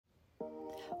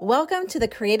Welcome to the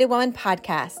Creative Woman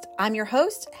Podcast. I'm your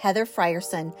host, Heather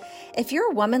Frierson. If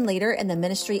you're a woman leader in the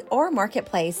ministry or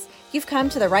marketplace, you've come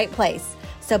to the right place.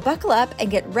 So buckle up and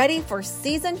get ready for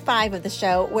season 5 of the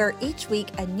show, where each week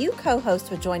a new co-host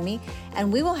will join me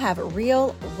and we will have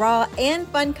real, raw, and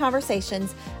fun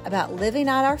conversations about living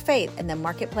out our faith in the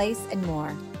marketplace and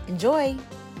more. Enjoy.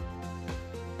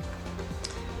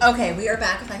 Okay, we are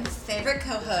back with my favorite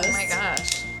co-host. Oh my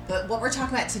gosh. But what we're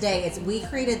talking about today is we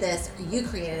created this, or you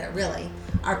created it really,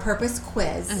 our purpose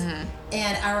quiz. Mm-hmm.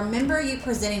 And I remember you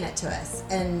presenting it to us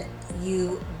and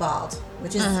you bawled,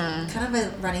 which is kind of a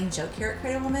running joke here at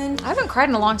Creative Woman. I haven't cried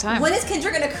in a long time. When is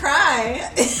Kendra going to cry?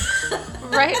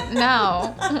 Right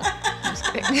now. I'm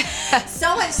just kidding.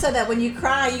 So much so that when you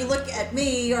cry, you look at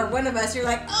me or one of us, you're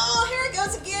like, oh, here it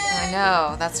goes again. I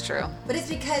know, that's true. But it's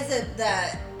because of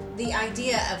the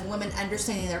idea of women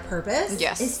understanding their purpose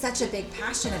is such a big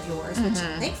passion of yours, which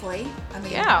thankfully, I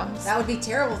mean, that would be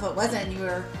terrible if it wasn't. And you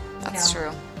were, That's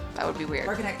true. That would be weird.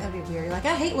 That would be weird. You're like,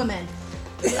 I hate women.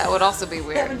 That would also be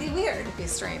weird. That would be weird. It'd be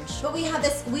strange. But we have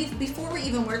this, before we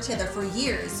even worked together for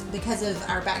years, because of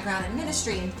our background in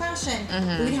ministry and fashion,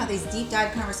 we would have these deep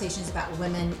dive conversations about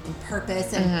women and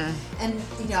purpose. And, and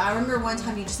you know, I remember one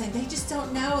time you just saying, they just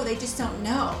don't know. They just don't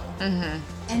know.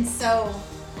 And so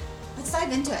let's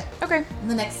dive into it. Okay. In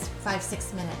the next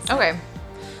 5-6 minutes. Okay.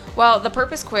 Well, the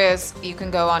purpose quiz, you can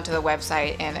go onto the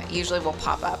website and it usually will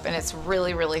pop up, and it's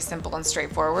really, really simple and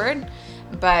straightforward.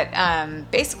 But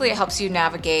basically it helps you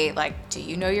navigate, like, do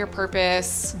you know your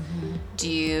purpose? Do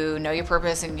you know your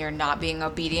purpose and you're not being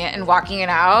obedient and walking it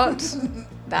out?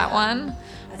 That one.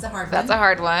 That's a hard one. That's a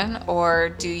hard one. Or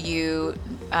do you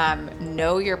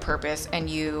know your purpose and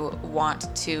you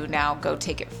want to now go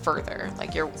take it further?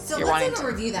 Like you're let's wanting to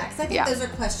review that, because I think those are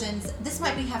questions. This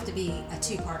might have to be a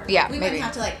 2-parter. Yeah, we maybe. might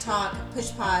have to like talk,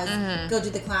 push pause, go do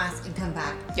the class, and come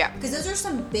back. Yeah, because those are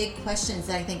some big questions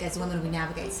that I think as women we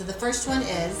navigate. So the first one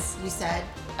is, you said,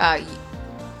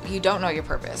 you don't know your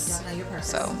purpose. You don't know your purpose.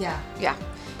 So yeah.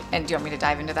 And do you want me to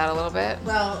dive into that a little bit?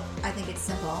 Well, I think it's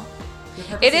simple.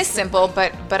 It is simple,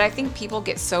 but I think people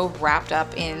get so wrapped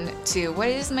up into what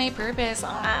is my purpose,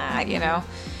 you know.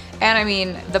 And I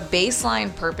mean, the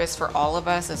baseline purpose for all of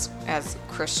us as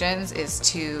Christians is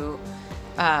to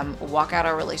walk out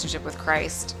our relationship with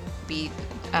Christ, to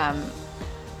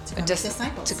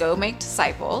go make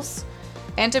disciples,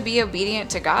 and to be obedient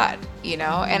to God, you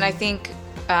know. And I think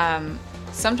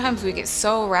sometimes we get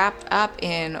so wrapped up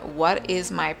in what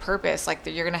is my purpose, like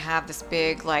that you're gonna have this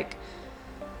big like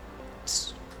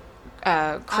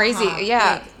crazy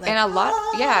and a lot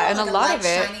and a lot of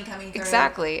it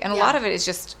exactly, and a lot of it is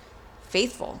just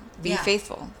faithful. Be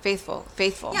faithful.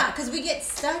 Yeah, because we get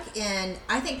stuck in,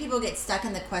 I think people get stuck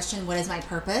in the question, what is my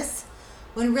purpose?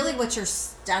 When really what you're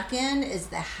stuck in is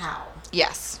the how.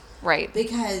 Yes, right.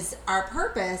 Because our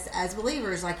purpose as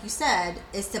believers, like you said,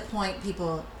 is to point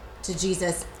people to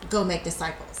Jesus, go make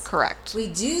disciples. Correct. We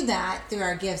do that through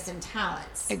our gifts and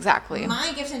talents. Exactly.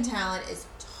 My gift and talent is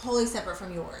totally separate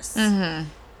from yours. And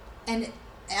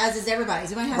as is everybody's.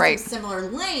 We might have some similar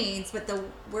lanes, but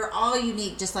we're all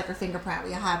unique, just like our fingerprint.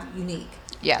 We all have unique.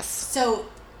 Yes. So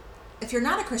if you're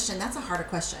not a Christian, that's a harder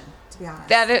question, to be honest.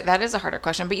 That is a harder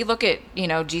question. But you look at, you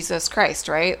know, Jesus Christ,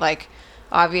 right? Like,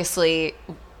 obviously,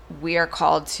 we are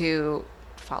called to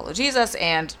follow Jesus,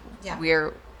 and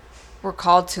we're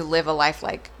called to live a life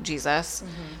like Jesus.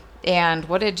 And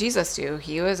what did Jesus do?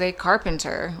 He was a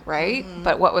carpenter, right?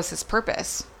 But what was his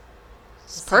purpose?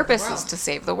 His purpose is to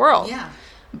save the world. Yeah.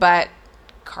 But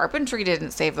carpentry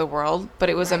didn't save the world, but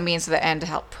it was a means to the end to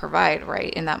help provide,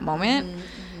 right, in that moment.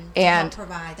 And to help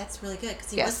provide. That's really good,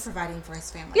 because he was providing for his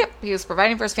family. Yep, he was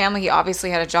providing for his family. He obviously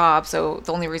had a job, so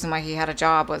the only reason why he had a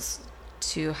job was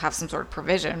to have some sort of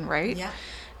provision, right? Yeah.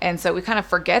 And so we kind of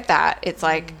forget that. It's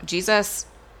like Jesus,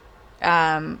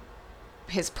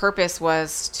 his purpose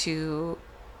was to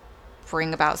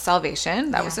bring about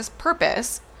salvation. That was his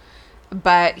purpose.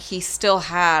 But he still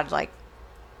had like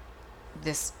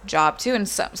this job too. And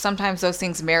sometimes those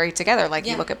things marry together. Like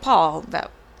you look at Paul,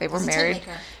 that they were married.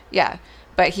 Yeah.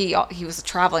 But he was a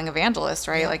traveling evangelist,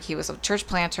 right? Like he was a church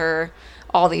planter,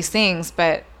 all these things.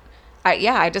 But I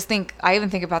even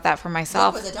think about that for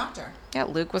myself. Luke was a doctor. Yeah,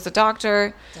 Luke was a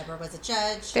doctor. Deborah was a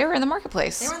judge. They were in the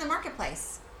marketplace. Yes.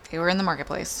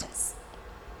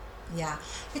 Yeah.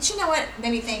 But you know what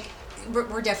made me think,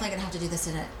 we're definitely going to have to do this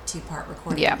in a 2-part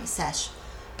recording sesh.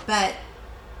 But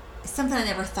something I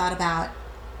never thought about,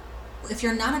 if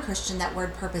you're not a Christian, that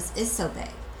word purpose is so big.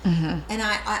 And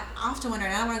I often wonder,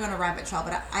 and I don't want to go on a rabbit trail,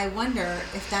 but I wonder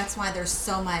if that's why there's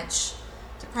so much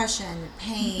depression,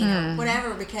 pain, or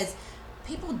whatever, because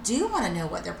people do want to know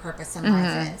what their purpose in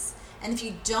life is. And if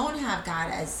you don't have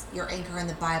God as your anchor in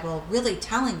the Bible really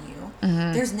telling you,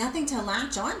 there's nothing to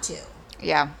latch on to.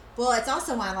 Yeah. Well, it's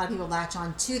also why a lot of people latch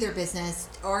on to their business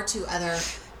or to other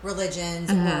religions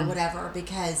or whatever,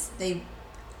 because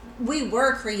we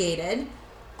were created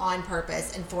on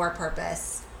purpose and for a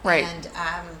purpose. Right. And,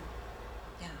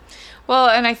 well,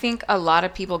 and I think a lot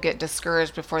of people get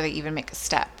discouraged before they even make a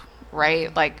step,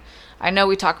 right? Like, I know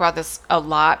we talk about this a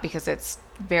lot because it's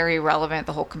very relevant,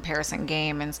 the whole comparison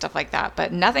game and stuff like that,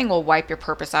 but nothing will wipe your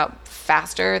purpose out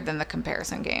faster than the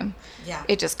comparison game. Yeah.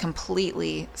 It just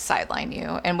completely sideline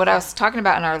you. And what I was talking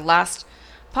about in our last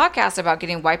podcast about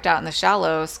getting wiped out in the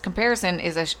shallows, comparison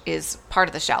is part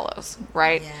of the shallows,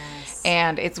 right? Yes.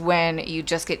 And it's when you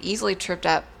just get easily tripped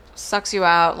up, sucks you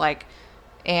out, like,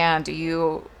 and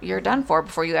you're done for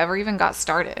before you ever even got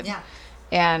started. Yeah.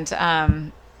 And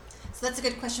so that's a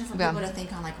good question for people to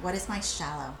think on, like, what is my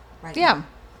shallow right now?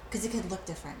 Because it could look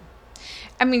different.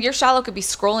 I mean, your shallow could be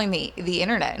scrolling the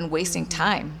internet and wasting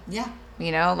time. Yeah.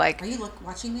 You know, like, are you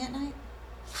watching me at night?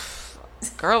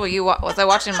 Girl, was I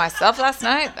watching myself last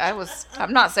night?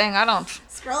 I'm not saying I don't.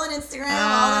 Scrolling Instagram,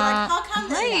 all that, like, how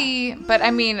come hey, but I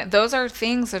mean, those are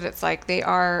things that it's like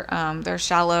they're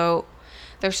shallow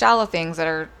things that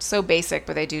are so basic,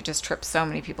 but they do just trip so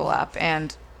many people up.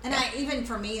 And even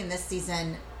for me in this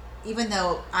season, even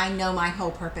though I know my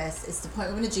whole purpose is to point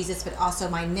women to Jesus, but also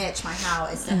my niche, my how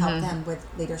is to help them with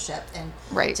leadership and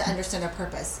to understand their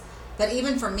purpose. But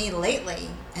even for me lately,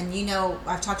 and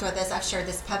I've talked about this, I've shared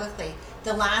this publicly,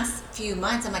 the last few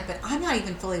months, I'm like, but I'm not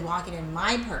even fully walking in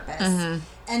my purpose.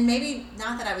 And maybe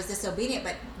not that I was disobedient,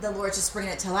 but the Lord's just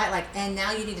bringing it to light, like, and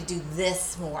now you need to do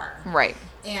this more. Right.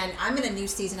 And I'm in a new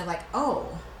season of like,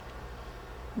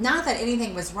 not that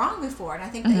anything was wrong before. And I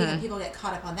think that even people get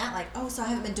caught up on that, like, so I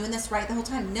haven't been doing this right the whole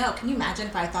time. No. Can you imagine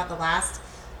if I thought the last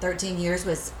 13 years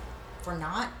was for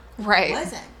naught? Right. It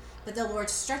wasn't. But the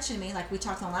Lord's stretching me, like we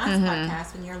talked on the last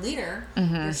podcast, when you're a leader,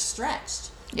 you're stretched.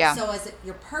 Yeah. So as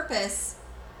your purpose,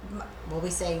 we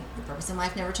say your purpose in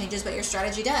life never changes, but your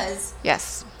strategy does.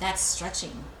 Yes. That's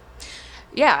stretching.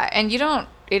 Yeah. And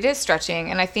it is stretching.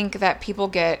 And I think that people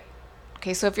get,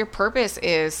 so if your purpose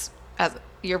is, as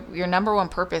your number one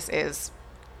purpose is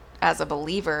as a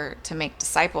believer to make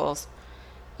disciples,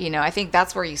 I think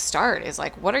that's where you start, is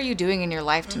like, what are you doing in your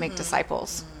life to make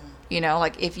disciples?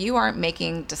 Like, if you aren't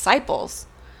making disciples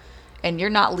and you're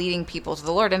not leading people to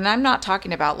the Lord, and I'm not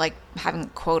talking about like having a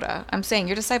quota. I'm saying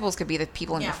your disciples could be the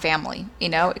people in your family,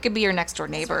 it could be your next door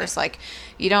neighbors. Right.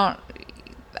 Like,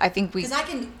 I think because I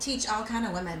can teach all kind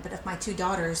of women, but if my 2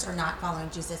 daughters are not following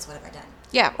Jesus, what have I done?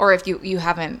 Yeah. Or if you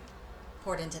haven't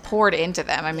poured into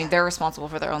them. I mean, they're responsible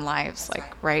for their own lives.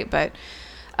 That's right. But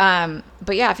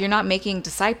yeah, if you're not making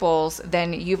disciples,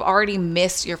 then you've already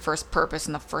missed your first purpose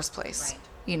in the first place. Right.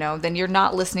 Then you're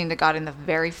not listening to God in the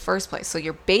very first place. So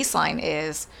your baseline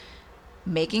is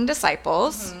making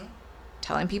disciples,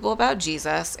 telling people about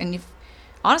Jesus. And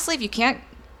honestly, if you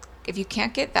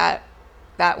can't get that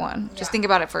one, just think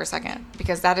about it for a second,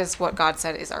 because that is what God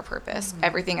said is our purpose.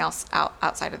 Everything else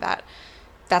outside of that,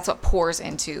 that's what pours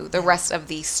into the rest of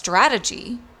the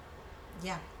strategy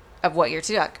of what you're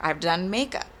to do. Like, I've done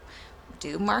makeup,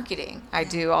 do marketing, I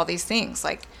do all these things.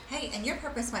 Like, hey, and your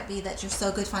purpose might be that you're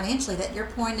so good financially that you're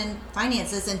pouring in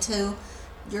finances into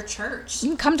your church. You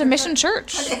can come to Mission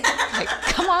Church. Like,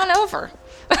 come on over.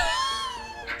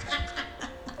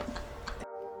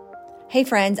 Hey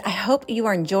friends, I hope you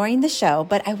are enjoying the show,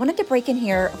 but I wanted to break in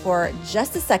here for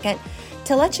just a second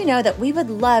to let you know that we would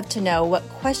love to know what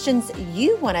questions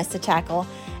you want us to tackle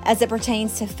as it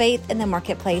pertains to faith in the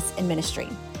marketplace and ministry.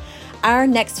 Our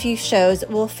next few shows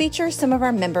will feature some of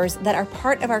our members that are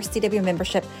part of our CW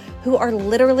membership who are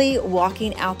literally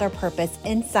walking out their purpose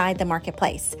inside the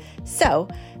marketplace. So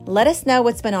let us know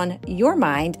what's been on your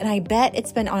mind, and I bet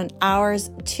it's been on ours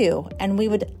too, and we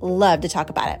would love to talk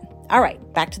about it. All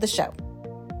right, back to the show.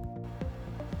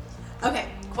 Okay,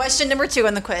 question number 2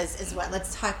 on the quiz is what?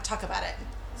 Let's talk about it.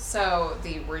 So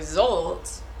the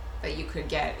result that you could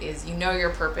get is your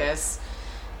purpose.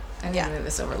 I need to move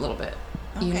this over a little bit.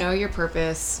 Okay. You know your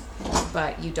purpose,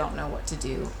 but you don't know what to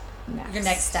do next. Your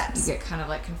next steps. You get kind of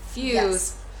like confused.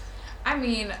 Yes. I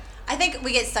mean, I think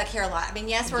we get stuck here a lot. I mean,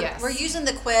 we're using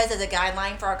the quiz as a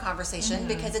guideline for our conversation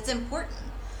because it's important.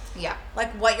 Yeah.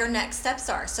 Like what your next steps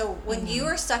are. So when you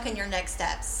are stuck in your next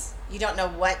steps, you don't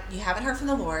know you haven't heard from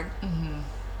the Lord.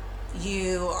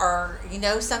 You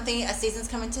know something, a season's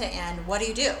coming to an end. What do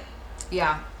you do?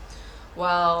 Yeah.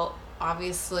 Well,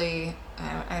 obviously,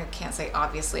 I can't say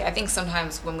obviously. I think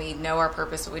sometimes when we know our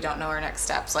purpose but we don't know our next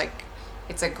steps, like,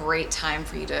 it's a great time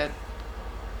for you to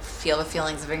feel the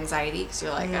feelings of anxiety because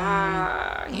you're like,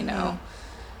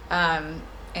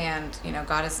 And,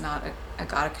 God is not a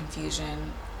God of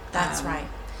confusion. That's right.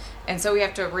 And so we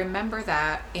have to remember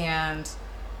that. And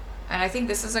I think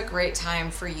this is a great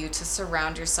time for you to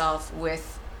surround yourself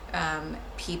with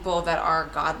people that are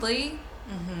godly,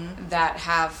 that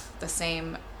have the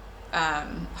same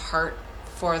heart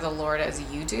for the Lord as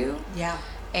you do. Yeah.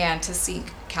 And to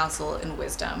seek counsel and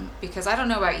wisdom. Because I don't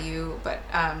know about you, but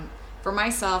for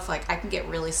myself, like, I can get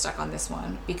really stuck on this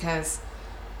one because,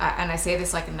 and I say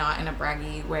this like not in a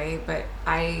braggy way, but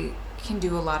I can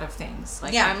do a lot of things.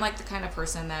 Like, I'm like the kind of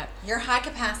person that... You're high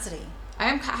capacity. I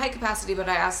am high capacity, but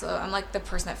I'm like the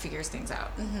person that figures things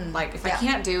out. Like, if I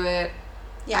can't do it,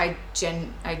 I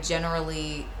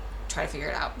generally try to figure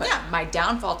it out. But my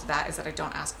downfall to that is that I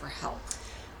don't ask for help.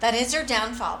 That is your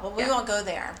downfall. Well, we won't go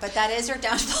there, but that is your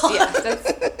downfall. Yeah,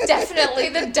 that's definitely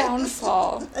the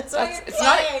downfall.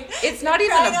 It's not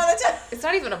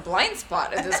even a blind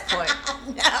spot at this point.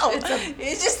 No,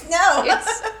 you just know.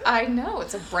 I know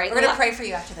it's a bright. We're gonna pray for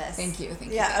you after this. Thank you.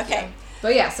 Yeah. Okay. You.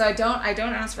 But so I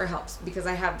don't ask for help because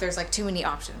there's like too many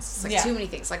options. It's like too many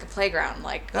things, like a playground.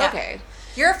 Like okay,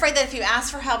 you're afraid that if you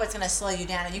ask for help, it's gonna slow you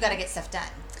down, and you got to get stuff done.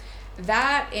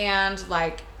 That and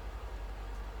like.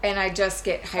 And I just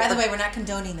get hyper... By the way, we're not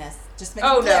condoning this. Just make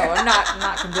no, I'm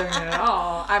not condoning it at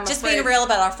all. I'm just afraid, being real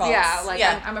about our faults.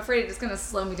 Yeah, I'm afraid it's going to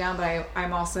slow me down, but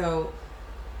I'm also,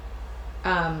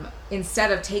 instead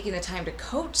of taking the time to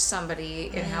coach somebody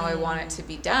in how I want it to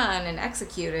be done and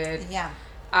executed,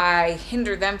 I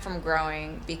hinder them from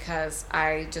growing because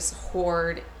I just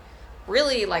hoard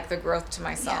really like the growth to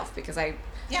myself because I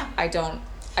don't want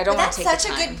to take the time. That's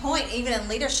such a good point, even in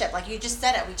leadership. Like you just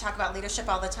said it. We talk about leadership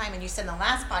all the time, and you said in the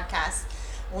last podcast,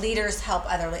 leaders help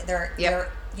other. They're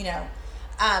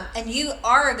and you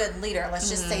are a good leader. Let's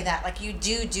just say that. Like you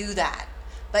do that,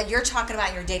 but you're talking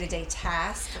about your day-to-day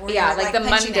task. Like the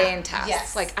mundane tasks.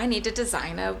 Yes. Like I need to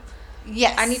design I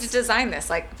need to design this.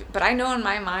 Like, but I know in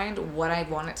my mind what I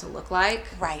want it to look like.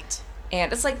 Right.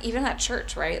 And it's like even at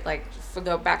church, right? Like if we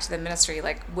go back to the ministry,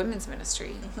 like women's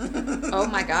ministry. Oh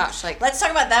my gosh! Like let's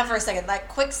talk about that for a second. Like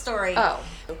quick story. Oh,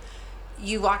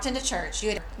 you walked into church.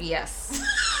 You had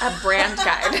a brand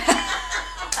guide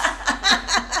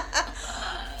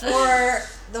for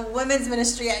the women's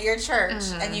ministry at your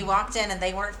church, and you walked in and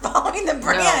they weren't following the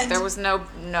brand. No, there was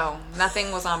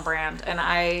nothing was on brand, and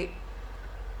I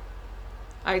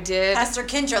did. Pastor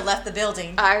Kendra left the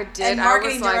building. I did. And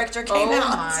marketing director came out. Oh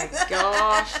my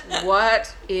gosh,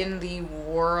 what in the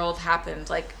world happened?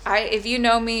 Like, if you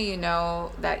know me, you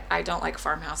know that I don't like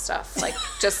farmhouse stuff. Like,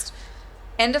 just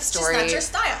end of story. It's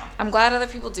just not your style. I'm glad other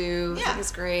people do. I think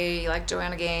it's great. You like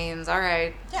Joanna Gaines. All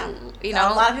right. Yeah. You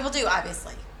know, a lot of people do,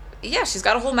 obviously. Yeah, she's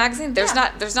got a whole magazine. There's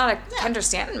not a Kendra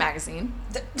Stanton magazine.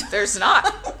 There's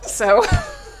not. So.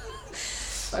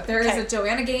 But there is a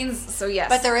Joanna Gaines, so yes.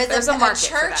 But there's a market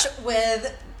church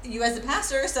with you as a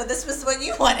pastor, so this was what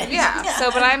you wanted. Yeah.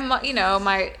 So, but I'm,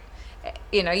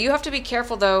 you have to be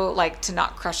careful though, like to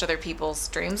not crush other people's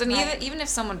dreams. And even if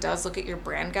someone does look at your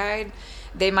brand guide,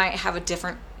 they might have a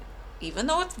different, even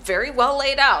though it's very well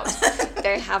laid out,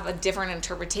 they have a different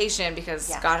interpretation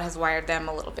because God has wired them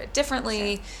a little bit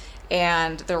differently. Sure.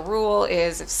 And the rule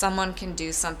is if someone can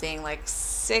do something like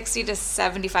 60 to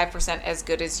 75% as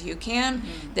good as you can,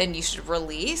 then you should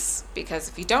release, because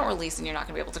if you don't release, then you're not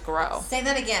going to be able to grow. Say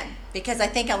that again, because I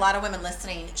think a lot of women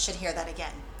listening should hear that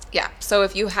again. Yeah. So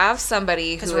if you have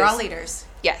somebody because we're all leaders.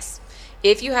 Yes.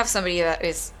 If you have somebody that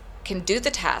can do the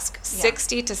task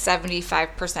 60 to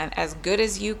 75% as good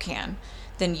as you can,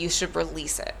 then you should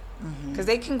release it. Because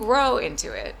they can grow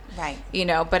into it. Right.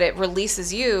 But it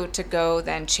releases you to go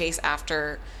then chase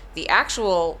after the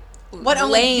actual what lane,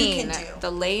 only you can do. The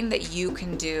lane that you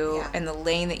can do and the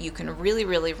lane that you can really,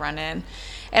 really run in.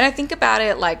 And I think about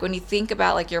it like when you think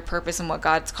about like your purpose and what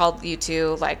God's called you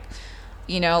to, like,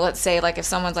 let's say like if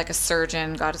someone's like a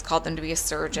surgeon, God has called them to be a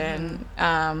surgeon.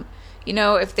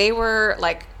 If they were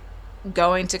like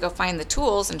going to go find the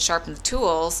tools and sharpen the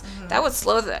tools, that would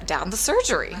slow down the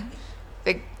surgery.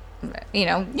 Right.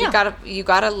 You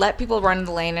gotta let people run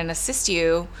the lane and assist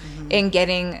you in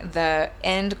getting the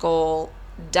end goal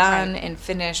done and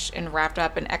finished and wrapped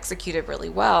up and executed really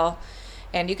well.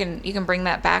 And you can bring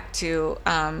that back to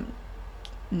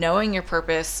knowing your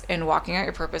purpose and walking out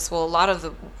your purpose. Well, a lot of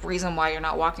the reason why you're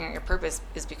not walking out your purpose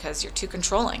is because you're too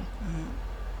controlling.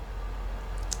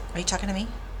 Are you talking to me?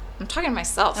 I'm talking to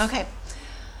myself. Okay.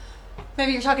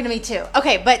 Maybe you're talking to me too.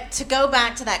 Okay, but to go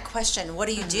back to that question, what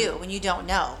do you do when you don't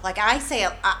know? Like I say,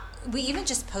 we even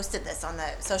just posted this on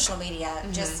the social media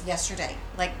just yesterday.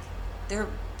 Like there are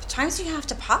times you have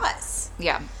to pause.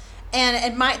 Yeah.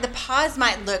 And the pause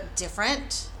might look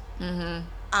different.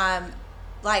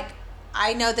 Like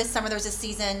I know this summer there was a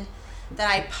season that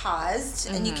I paused,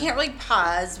 and you can't really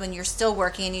pause when you're still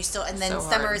working and then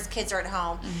summer as kids are at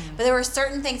home. But there were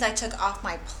certain things I took off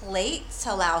my plate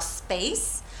to allow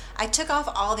space. I took off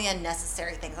all the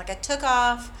unnecessary things. Like I took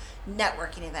off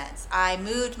networking events. I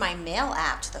moved my mail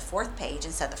app to the 4th page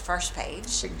instead of the 1st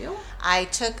page. Big deal. I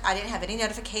didn't have any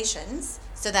notifications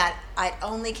so that I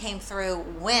only came through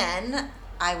when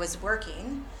I was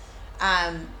working.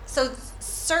 So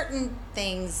certain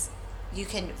things you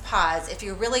can pause if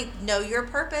you really know your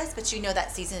purpose, but you know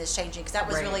that season is changing. Because that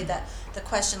was really the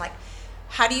question, like,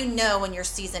 how do you know when your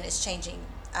season is changing,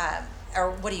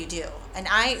 or what do you do? And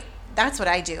that's what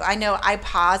I do. I know I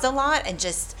pause a lot and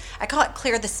I call it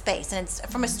clear the space. And it's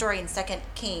from a story in 2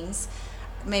 Kings.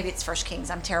 Maybe it's 1 Kings.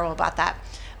 I'm terrible about that.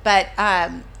 But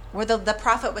where the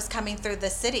prophet was coming through the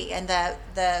city, and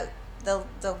the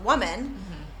woman,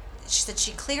 she said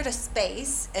she cleared a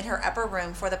space in her upper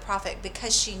room for the prophet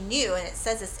because she knew, and it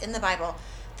says this in the Bible,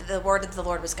 that the word of the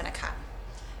Lord was going to come.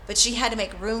 But she had to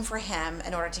make room for him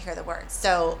in order to hear the word.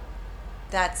 So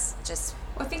that's just...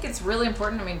 Well, I think it's really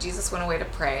important. I mean, Jesus went away to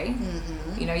pray.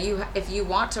 You know, if you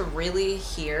want to really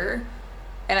hear,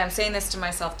 and I'm saying this to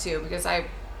myself too, because I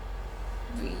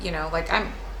don't know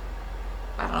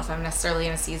if I'm necessarily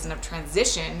in a season of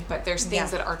transition, but there's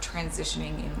things that are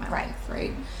transitioning in my life,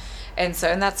 right? And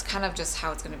that's kind of just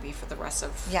how it's going to be for the rest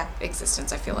of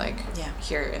existence, I feel like,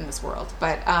 here in this world.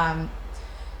 But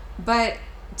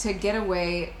to get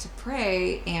away to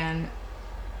pray and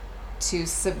to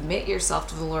submit yourself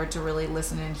to the Lord, to really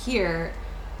listen and hear,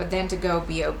 but then to go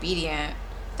be obedient,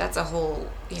 that's a whole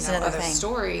other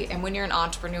story. And when you're an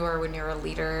entrepreneur, when you're a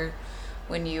leader,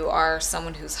 when you are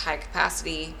someone who's high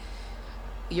capacity,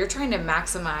 you're trying to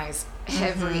maximize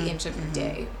every inch of your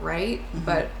day, right?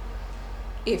 But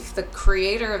if the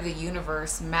creator of the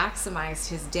universe maximized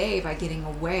his day by getting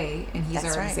away, and he's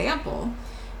our example,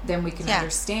 then we can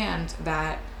understand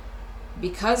that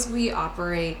because we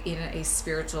operate in a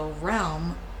spiritual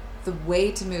realm, the way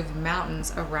to move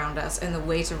mountains around us and the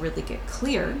way to really get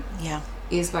clear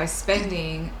is by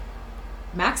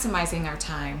maximizing our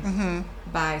time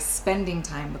by spending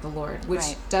time with the Lord,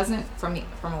 which doesn't, from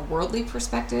a worldly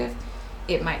perspective,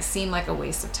 it might seem like a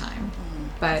waste of time.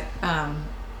 But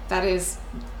that is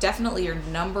definitely your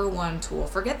number one tool.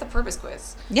 Forget the purpose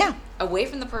quiz. Yeah. Away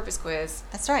from the purpose quiz.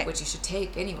 That's right. Which you should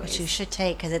take anyways. Which you should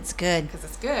take because it's good.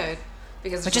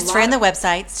 Which is free on the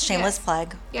website. Shameless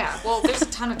plug. Yeah. Well, there's a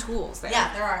ton of tools there.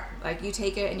 Yeah, there are. Like, you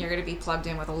take it and you're going to be plugged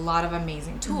in with a lot of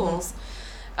amazing tools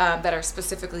that are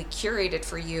specifically curated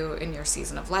for you in your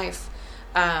season of life.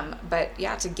 But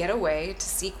yeah, to get away, to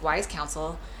seek wise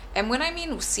counsel. And when I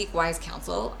mean seek wise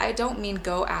counsel, I don't mean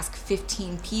go ask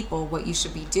 15 people what you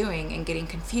should be doing and getting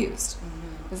confused.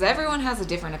 Because everyone has a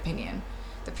different opinion.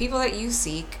 The people that you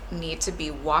seek need to be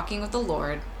walking with the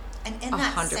Lord. And in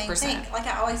that 100%. Same thing, like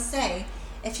I always say,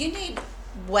 if you need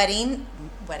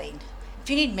if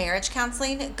you need marriage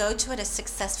counseling, go to a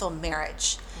successful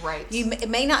marriage. Right. It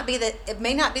may not be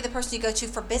the person you go to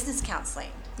for business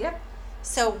counseling. Yep.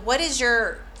 So what is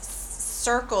your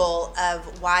circle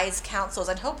of wise counsels?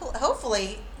 And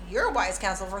hopefully you're a wise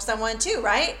counsel for someone too,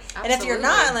 right? Absolutely. And if you're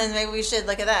not, then maybe we should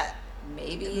look at that.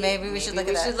 Maybe we should look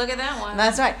at that one.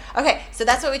 That's right. Okay, so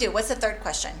that's what we do. What's the third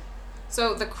question?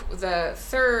 So the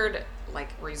third, like,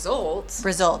 results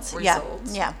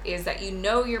yeah, is that you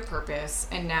know your purpose,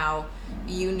 and now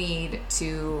you need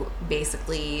to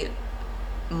basically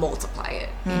multiply it.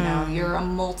 You know, you're a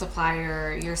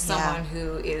multiplier. You're someone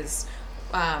who is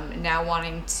now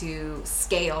wanting to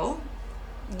scale.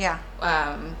 Yeah.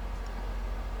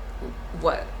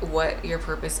 What your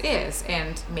purpose is,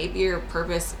 and maybe your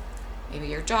purpose, maybe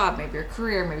your job, maybe your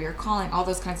career, maybe your calling, all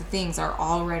those kinds of things are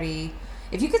already.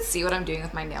 If you could see what I'm doing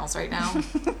with my nails right now,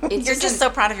 you're just so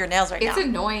proud of your nails right now. It's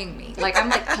annoying me. Like, I'm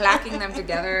like clacking them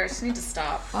together. I just need to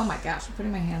stop. Oh my gosh, I'm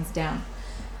putting my hands down.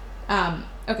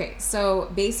 Okay, so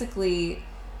basically,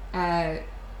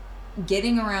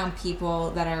 getting around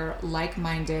people that are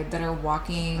like-minded, that are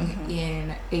walking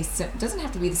in doesn't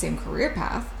have to be the same career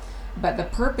path, but the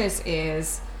purpose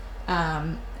is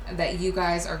that you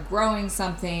guys are growing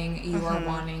something, you are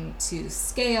wanting to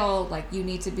scale, like, you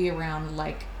need to be around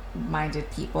like-minded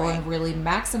people and really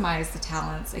maximize the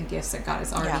talents and gifts that God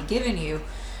has already given you.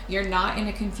 You're not in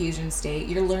a confusion state.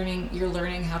 You're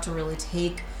learning how to really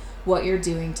take what you're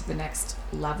doing to the next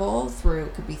level through,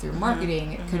 it could be through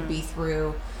marketing, it could be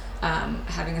through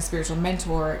having a spiritual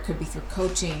mentor, it could be through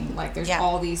coaching. Like, there's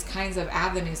all these kinds of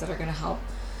avenues that are going to help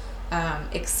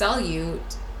excel you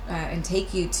and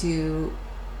take you to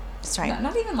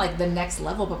not even like the next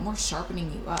level, but more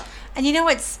sharpening you up. And you know,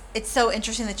 it's so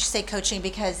interesting that you say coaching,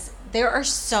 because there are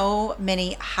so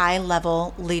many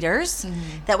high-level leaders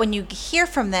that when you hear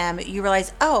from them, you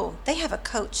realize, oh, they have a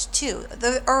coach too,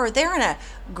 or they're in a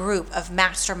group of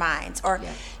masterminds, or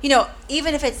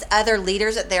even if it's other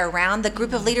leaders that they're around, the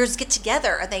group of leaders get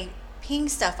together and they ping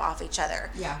stuff off each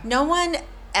other. Yeah. No one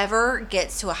ever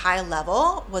gets to a high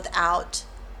level without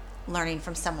learning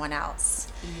from someone else.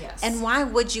 Yes. And why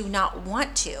would you not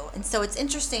want to? And so it's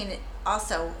interesting.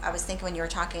 Also, I was thinking when you were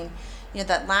talking,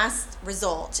 that last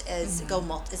result is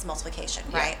is multiplication,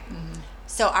 right?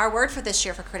 So our word for this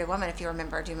year for Creative Woman, if you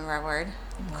remember, do you remember our word?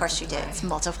 Multiply. Of course you did. It's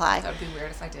multiply. That would be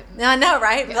weird if I didn't. No, I know,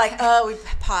 right? Yeah. Like, oh, we'd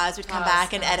pause, we'd come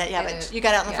back and edit. Yeah, but you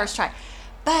got it on the first try.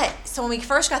 But so when we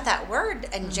first got that word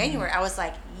in January, I was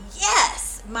like,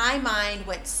 yes. My mind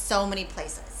went so many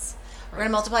places. We're going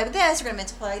to multiply with this. We're going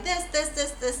to multiply this.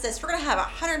 We're going to have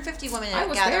 150 women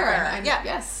gather.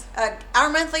 Yes. Our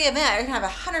monthly event, we're going to have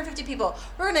 150 people.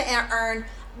 We're going to earn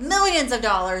millions of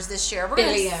dollars this year. We're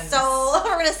going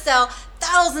to sell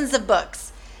thousands of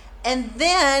books. And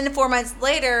then 4 months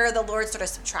later, the Lord started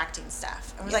subtracting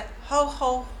stuff. And we're like,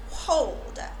 hold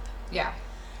up. Yeah.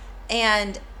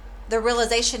 And the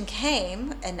realization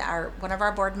came, and one of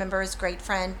our board members, great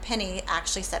friend Penny,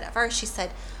 actually said at first, she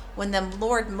said, when the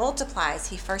Lord multiplies,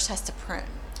 he first has to prune.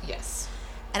 Yes.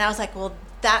 And I was like, well,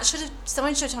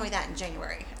 someone should have told me that in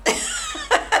January.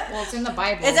 Well, it's in the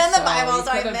Bible. It's in the Bible,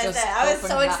 so I missed it. I was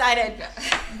so excited.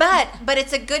 But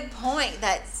it's a good point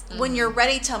that when you're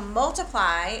ready to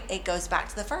multiply, it goes back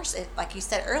to the first. Like you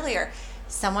said earlier,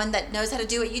 someone that knows how to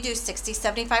do what you do, 60,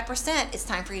 75%, it's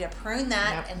time for you to prune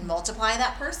that and multiply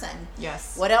that person.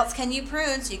 Yes. What else can you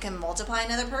prune so you can multiply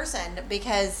another person?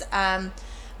 Because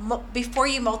before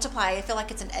you multiply, I feel like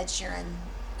it's an Ed Sheeran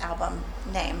album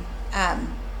name.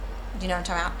 Do you know what I'm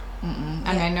talking about?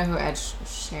 I mean, I know who Ed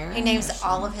Sheeran is. He names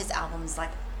all of his albums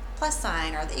like plus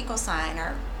sign or the equal sign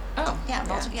or...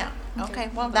 Okay,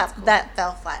 well, that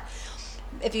fell flat.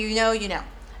 If you know, you know.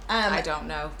 I don't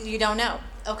know. You don't know.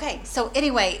 Okay, so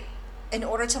anyway, in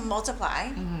order to multiply,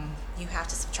 you have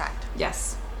to subtract.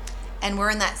 Yes. And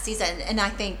we're in that season, and I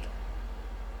think...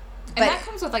 And that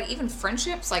comes with, like, even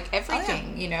friendships, like,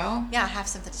 everything, you know? Yeah, I have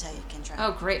something to tell you, Kendra.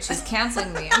 Oh, great. She's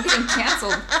canceling me. I'm getting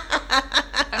canceled.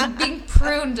 I'm being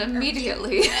pruned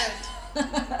immediately. We'll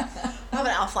have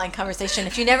an offline conversation.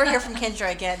 If you never hear from Kendra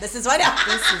again, this is why.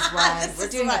 This is why. We're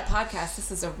doing a podcast.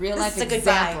 This is a real-life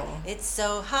example. It's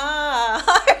so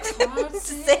hard to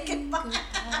say goodbye.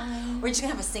 We're just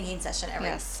going to have a singing session every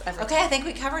Okay, I think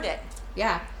we covered it.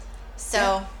 Yeah.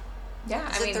 So... Yeah,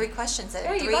 I mean, 3 questions,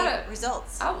 3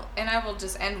 results. And I will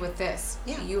just end with this.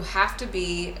 Yeah. You have to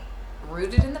be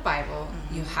rooted in the Bible.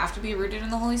 You have to be rooted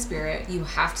in the Holy Spirit. You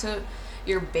have to,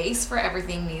 your base for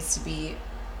everything needs to be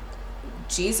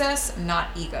Jesus, not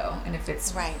ego. And if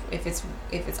it's if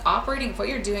it's operating, if what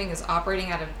you're doing is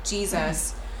operating out of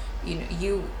Jesus,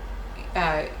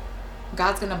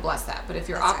 God's going to bless that. But if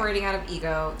you're operating out of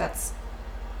ego, that's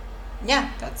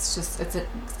just it's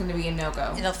going to be a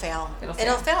no-go. It'll fail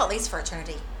at least for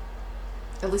eternity.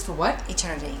 At least for what?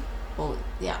 Eternity. Well,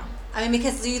 yeah. I mean,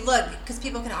 because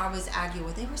people can always argue,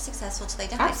 well, they were successful till they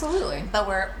died. Absolutely. But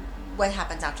what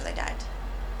happens after they died?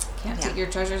 Can't take your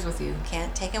treasures with you.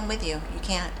 Can't take them with you. You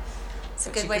can't. It's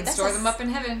a good way to store them up in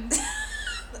heaven.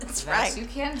 That's right. You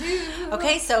can do.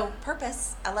 Okay, so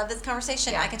purpose. I love this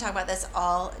conversation. I can talk about this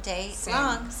all day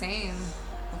long. Same.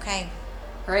 Okay.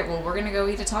 All right, well, we're going to go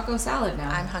eat a taco salad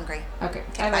now. I'm hungry. Okay,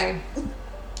 bye-bye.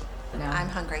 No. I'm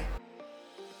hungry.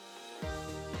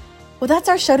 Well, that's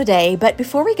our show today. But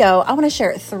before we go, I want to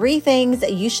share 3 things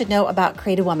that you should know about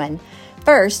Creative Woman.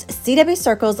 First, CW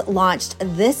Circles launched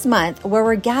this month, where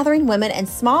we're gathering women in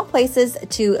small places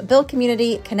to build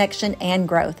community, connection, and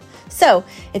growth. So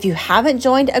if you haven't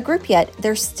joined a group yet,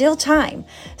 there's still time.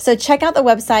 So check out the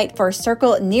website for a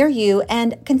circle near you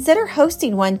and consider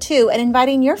hosting one too and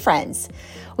inviting your friends.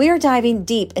 We are diving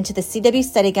deep into the CW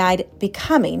Study Guide,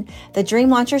 Becoming, the Dream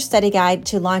Launcher Study Guide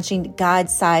to Launching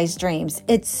God-Sized Dreams.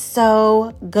 It's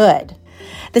so good.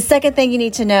 The second thing you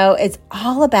need to know is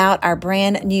all about our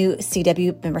brand new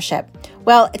CW membership.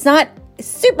 Well, it's not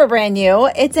super brand new.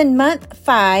 It's in month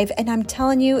 5, and I'm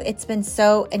telling you, it's been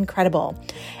so incredible.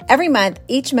 Every month,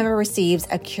 each member receives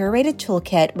a curated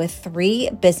toolkit with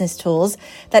 3 business tools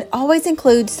that always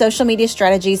include social media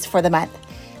strategies for the month.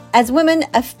 As women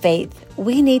of faith,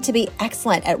 we need to be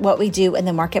excellent at what we do in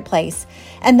the marketplace,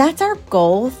 and that's our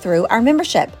goal through our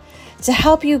membership, to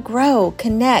help you grow,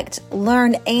 connect,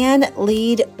 learn, and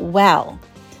lead well.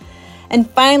 And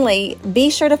finally, be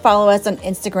sure to follow us on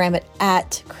Instagram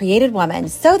at Created Woman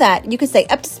so that you can stay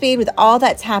up to speed with all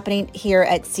that's happening here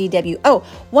at CW. Oh,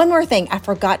 one more thing I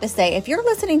forgot to say. If you're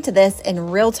listening to this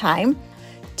in real time,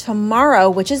 tomorrow,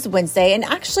 which is Wednesday, and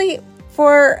actually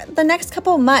for the next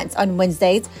couple of months on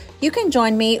Wednesdays, you can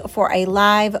join me for a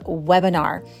live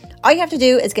webinar. All you have to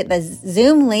do is get the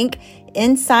Zoom link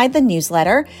inside the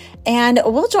newsletter, and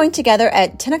we'll join together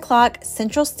at 10 o'clock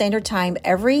Central Standard Time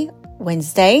every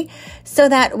Wednesday so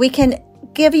that we can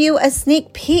give you a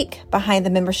sneak peek behind the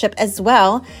membership as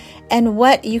well and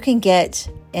what you can get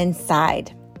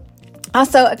inside.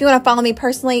 Also, if you want to follow me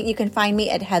personally, you can find me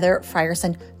at Heather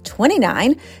Frierson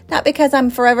 29, not because I'm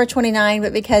forever 29,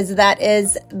 but because that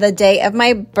is the day of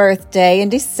my birthday in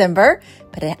December.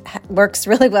 But it works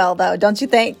really well though, don't you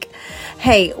think?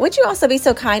 Hey, would you also be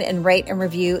so kind and rate and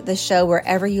review the show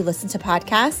wherever you listen to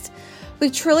podcasts? We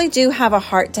truly do have a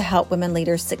heart to help women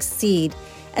leaders succeed.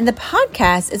 And the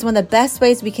podcast is one of the best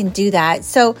ways we can do that.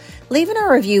 So leaving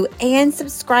a review and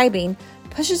subscribing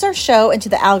pushes our show into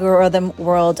the algorithm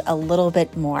world a little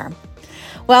bit more.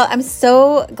 Well, I'm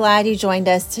so glad you joined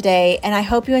us today, and I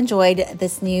hope you enjoyed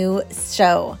this new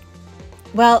show.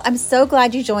 Well, I'm so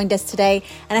glad you joined us today,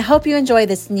 and I hope you enjoy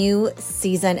this new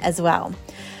season as well.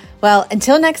 Well,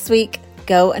 until next week,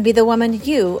 go and be the woman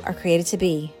you are created to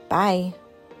be. Bye.